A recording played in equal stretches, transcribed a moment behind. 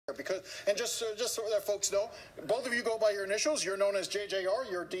because, and just so that folks know, both of you go by your initials. You're known as JJR,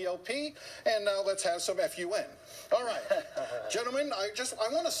 you're DLP, and now let's have some FUN. All right, gentlemen,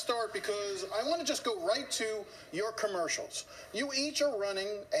 I want to start because I want to just go right to your commercials. You each are running,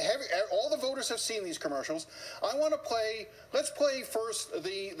 all the voters have seen these commercials. I want to play, let's play first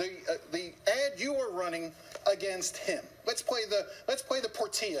the ad you are running against him. Let's play the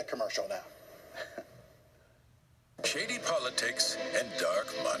Portilla commercial now. Shady politics and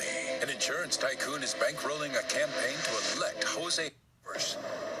dark money. An insurance tycoon is bankrolling a campaign to elect Jose.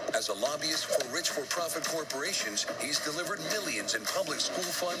 As a lobbyist for rich for-profit corporations, he's delivered millions in public school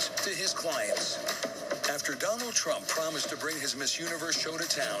funds to his clients. After Donald Trump promised to bring his Miss Universe show to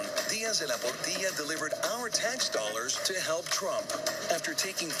town, Diaz de la Portilla delivered our tax dollars to help Trump. After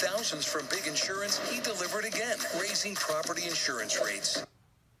taking thousands from big insurance, he delivered again, raising property insurance rates.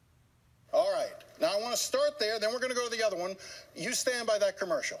 All right. Now, I want to start there, then we're going to go to the other one. You stand by that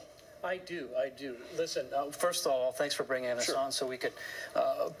commercial. I do. Listen, first of all, thanks for bringing us on so we could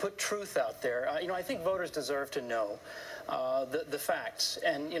put truth out there. I think voters deserve to know the facts.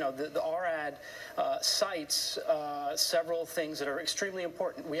 And, our ad cites several things that are extremely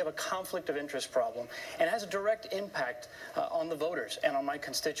important. We have a conflict of interest problem, and it has a direct impact on the voters and on my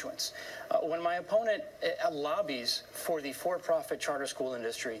constituents. When my opponent lobbies for the for-profit charter school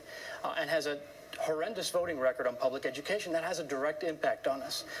industry and has a horrendous voting record on public education, that has a direct impact on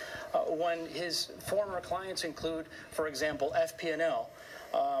us. When his former clients include, for example, FP&L,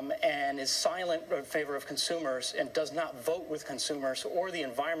 and is silent in favor of consumers and does not vote with consumers or the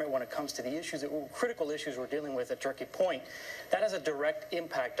environment when it comes to the issues, critical issues we're dealing with at Turkey Point, that has a direct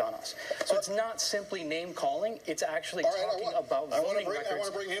impact on us. So it's not simply name-calling, it's actually talking about voting records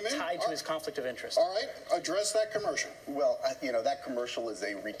tied to his conflict of interest. All right, address that commercial. Well, that commercial is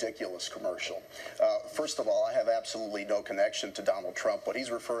a ridiculous commercial. First of all, I have absolutely no connection to Donald Trump. What he's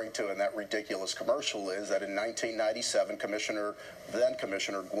referring to in that ridiculous commercial is that in 1997, then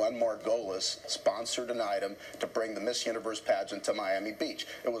Commissioner Gwen Margolis sponsored an item to bring the Miss Universe pageant to Miami Beach.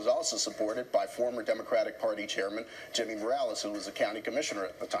 It was also supported by former Democratic Party Chairman Jimmy Morales, who was the county commissioner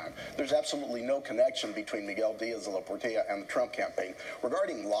at the time. There's absolutely no connection between Miguel Diaz de la Portilla and the Trump campaign.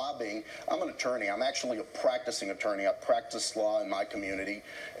 Regarding lobbying, I'm an attorney. I'm actually a practicing attorney. I've practiced law in my community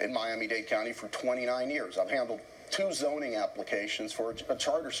in Miami-Dade County for 29 years. I've handled 2 zoning applications for a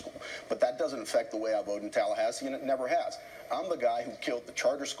charter school, but that doesn't affect the way I vote in Tallahassee, and it never has. I'm the guy who killed the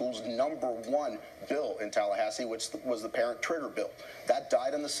charter school's #1 bill in Tallahassee, which was the parent trigger bill. That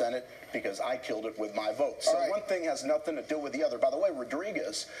died in the Senate because I killed it with my vote. So one thing has nothing to do with the other. By the way,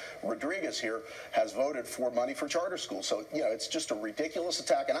 Rodriguez here has voted for money for charter schools. So, it's just a ridiculous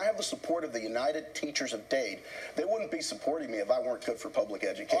attack. And I have the support of the United Teachers of Dade. They wouldn't be supporting me if I weren't good for public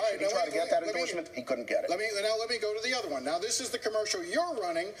education. All right, he tried to get that endorsement. He couldn't get it. Let me go to the other one. Now, this is the commercial you're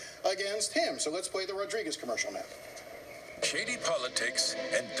running against him. So let's play the Rodriguez commercial now. Shady politics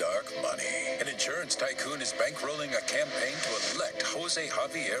and dark money. An insurance tycoon is bankrolling a campaign to elect Jose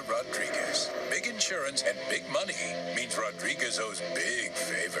Javier Rodriguez. Big insurance and big money means Rodriguez owes big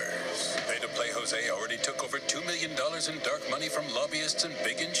favors. Pay-to-play Jose already took over $2 million in dark money from lobbyists and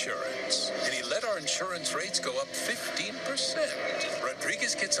big insurance. And he let our insurance rates go up 15%.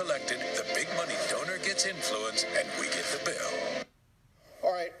 Rodriguez gets elected, the big money donor gets influence, and we get the bill.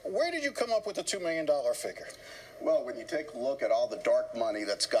 All right, where did you come up with the $2 million figure? Well, when you take a look at all the dark money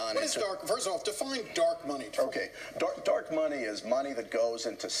that's gone into... What is dark? First off, define dark money. Okay. Dark money is money that goes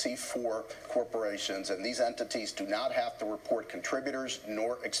into C4 corporations, and these entities do not have to report contributors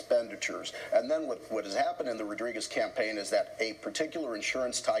nor expenditures. And then what has happened in the Rodriguez campaign is that a particular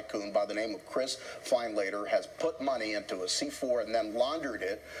insurance tycoon by the name of Chris Feinlater has put money into a C4 and then laundered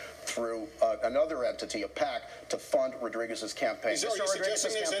it through another entity, a PAC, to fund Rodriguez's campaign.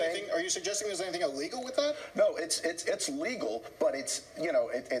 Are you suggesting there's anything illegal with that? No, it's legal, but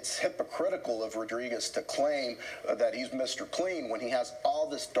it's hypocritical of Rodriguez to claim that he's Mr. Clean when he has all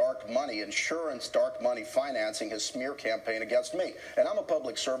this dark money, insurance, dark money financing his smear campaign against me. And I'm a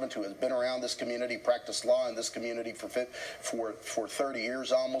public servant who has been around this community, practiced law in this community for 30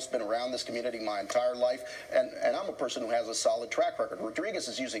 years, almost been around this community my entire life, and I'm a person who has a solid track record. Rodriguez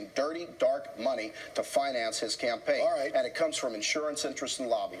is using dirty, dark money to finance his campaign. All right. And it comes from insurance interests and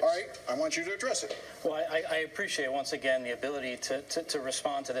lobbyists. All right. I want you to address it. Well, I appreciate, once again, the ability to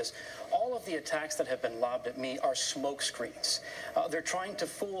respond to this. All of the attacks that have been lobbed at me are smoke screens. They're trying to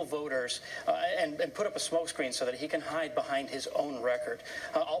fool voters and put up a smoke screen so that he can hide behind his own record.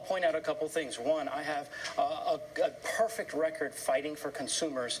 I'll point out a couple things. One, I have a perfect record fighting for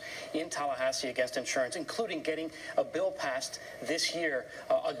consumers in Tallahassee against insurance, including getting a bill passed this year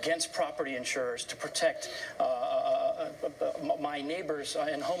against property insurers to protect my neighbors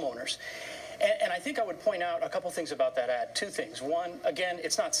and homeowners. And I think I would point out a couple things about that ad. Two things. One, again,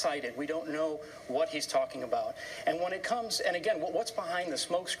 it's not cited. We don't know what he's talking about. And when it comes, and again, what's behind the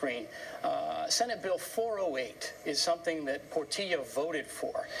smokescreen? Senate Bill 408 is something that Portillo voted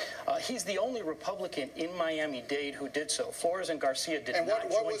for. He's the only Republican in Miami-Dade who did so. Flores and Garcia did not join him.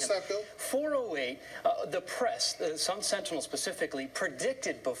 And what was that bill? 408, the press, the Sun-Sentinel specifically,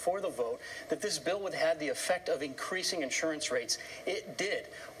 predicted before the vote that this bill would have the effect of increasing insurance rates. It did.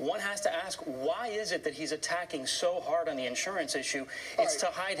 One has to ask, why is it that he's attacking so hard on the insurance issue? It's to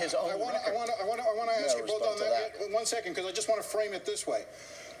hide his own record. I want to ask you both on that. 1 second, because I just want to frame it this way.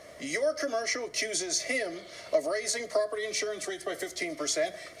 Your commercial accuses him of raising property insurance rates by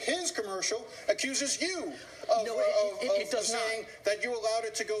 15%. His commercial accuses you of saying that you allowed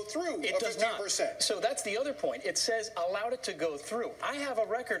it to go through. It does 15%. Not. So that's the other point. It says allowed it to go through. I have a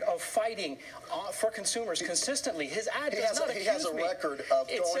record of fighting for consumers consistently. His ad does not accuse me. He has a record of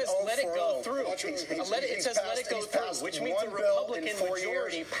it going says let it go through. It says let it go through, which means the Republican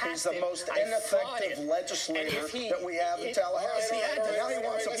majority passed it. He's the most ineffective legislator that we have in Tallahassee. Now he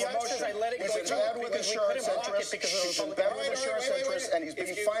wants a promotion. He's in bed with insurance interests. He's in bed with insurance interests, and he's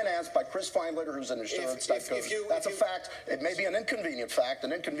being financed by Chris Feinlater, who's an insurance tycoon. That's a fact. It may be an inconvenient fact,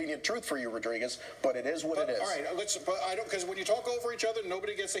 an inconvenient truth for you, Rodriguez, but it is what it is. All right, because when you talk over each other,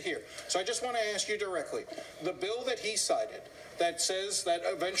 nobody gets to hear. So I just want to ask you directly. The bill that he cited that says that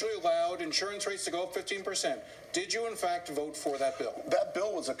eventually allowed insurance rates to go up 15%, did you in fact vote for that bill? That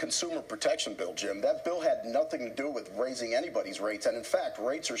bill was a consumer protection bill, Jim. That bill had nothing to do with raising anybody's rates. And in fact,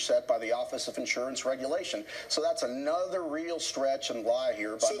 rates are set by the Office of Insurance Regulation. So that's another real stretch and lie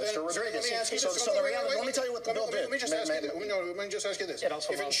here by Mr. Rodriguez. Let me tell you what the bill did. Let me just ask you this.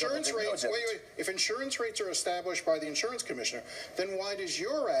 If insurance rates are established by the insurance commissioner, then why does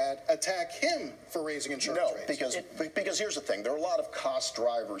your ad attack him for raising insurance rates? Because here's the thing. There are a lot of cost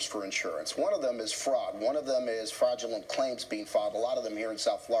drivers for insurance. One of them is fraud. One of them is fraudulent claims being filed, a lot of them here in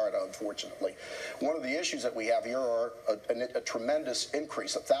South Florida, unfortunately. One of the issues that we have here are a tremendous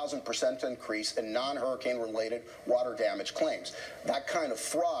increase, 1,000% increase in non-hurricane related water damage claims. That kind of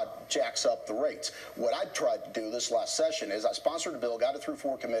fraud jacks up the rates. What I tried to do this last session is I sponsored a bill, got it through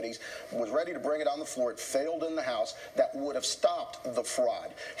 4 committees, was ready to bring it on the floor. It failed in the House. That would have stopped the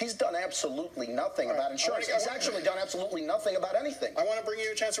fraud. He's done absolutely nothing about insurance. He's actually done absolutely nothing about anything. I want to bring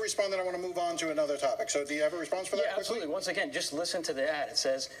you a chance to respond, then I want to move on to another topic. So do you have a response for that? Yeah, absolutely. Once again, just listen to the ad. It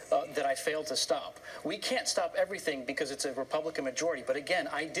says that I failed to stop. We can't stop everything because it's a Republican majority. But again,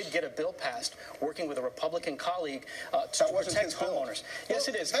 I did get a bill passed working with a Republican colleague to protect homeowners. Yes,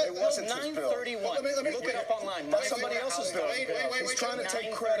 it is. It wasn't 931. Look it up online. That's somebody else's bill. He's trying to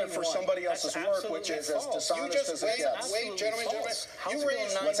take credit for somebody else's work, which is as dishonest as it gets. Wait, gentlemen. You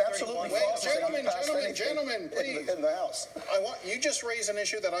raised what's absolutely false. Gentlemen, please. In the House. You just raised an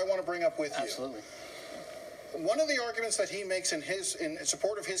issue that I want to bring up with you. Absolutely. One of the arguments that he makes in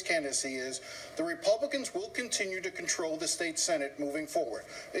support of his candidacy is the Republicans will continue to control the state Senate moving forward.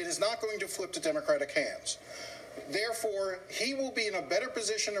 It is not going to flip to Democratic hands. Therefore, he will be in a better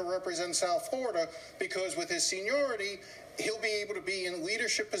position to represent South Florida because with his seniority, he'll be able to be in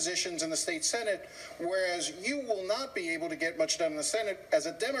leadership positions in the state Senate, whereas you will not be able to get much done in the Senate as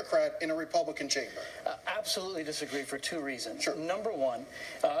a Democrat in a Republican chamber. Absolutely disagree for 2 reasons. Sure. Number one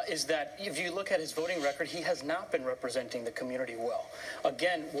is that if you look at his voting record, he has not been representing the community well.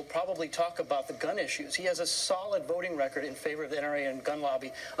 Again, we'll probably talk about the gun issues. He has a solid voting record in favor of the NRA and gun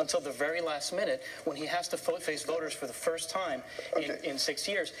lobby until the very last minute when he has to face voters for the first time in 6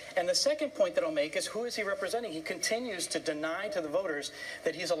 years. And the second point that I'll make is who is he representing? He continues to deny to the voters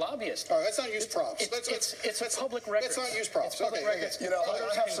that he's a lobbyist. All right, let's not use props. It's a public record. Let's not use props. Public records. You know,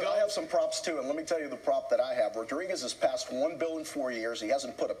 I have some props too, and let me tell you the prop that I have. Rodriguez has passed 1 bill in 4 years. He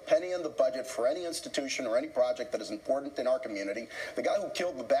hasn't put a penny in the budget for any institution or any project that is important in our community. The guy who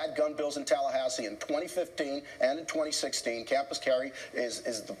killed the bad gun bills in Tallahassee in 2015 and in 2016, Campus Carey,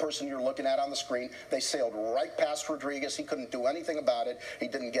 is the person you're looking at on the screen. They sailed right past Rodriguez. He couldn't do anything about it. He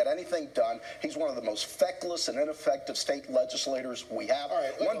didn't get anything done. He's one of the most feckless and ineffective state legislators we have.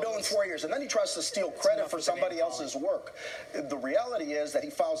 Right, 1 bill in 4 years. And then he tries to steal credit for somebody else's work. The reality is that he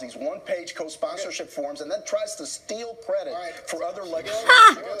files these 1-page co-sponsorship forms and then tries to steal credit for other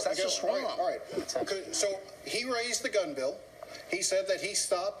legislators. That's just wrong. All right. So he raised the gun bill. He said that he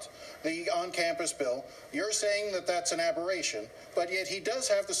stopped the on-campus bill. You're saying that that's an aberration, but yet he does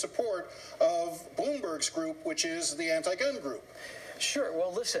have the support of Bloomberg's group, which is the anti-gun group. Sure.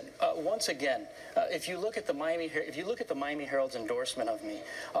 Well, listen. Once again, if you look at the Miami Herald's endorsement of me,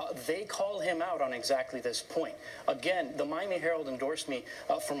 they call him out on exactly this point. Again, the Miami Herald endorsed me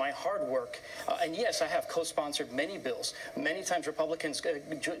for my hard work, and yes, I have co-sponsored many bills. Many times, Republicans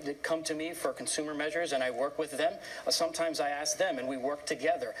come to me for consumer measures, and I work with them. Sometimes I ask them, and we work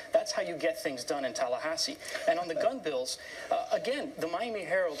together. That's how you get things done in Tallahassee. And on the gun bills, again, the Miami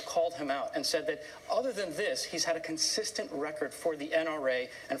Herald called him out and said that other than this, he's had a consistent record for the NRA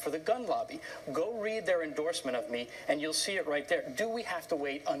and for the gun lobby. Go read their endorsement of me, and you'll see it right there. Do we have to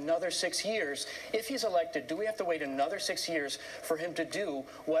wait another 6 years? If he's elected, do we have to wait another 6 years for him to do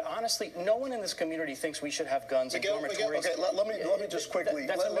what, honestly, no one in this community thinks we should have guns in dormitories? Okay, let me just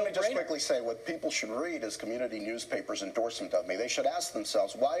quickly say what people should read is community newspapers' endorsement of me. They should ask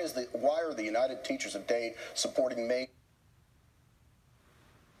themselves, why are the United Teachers of Dade supporting me?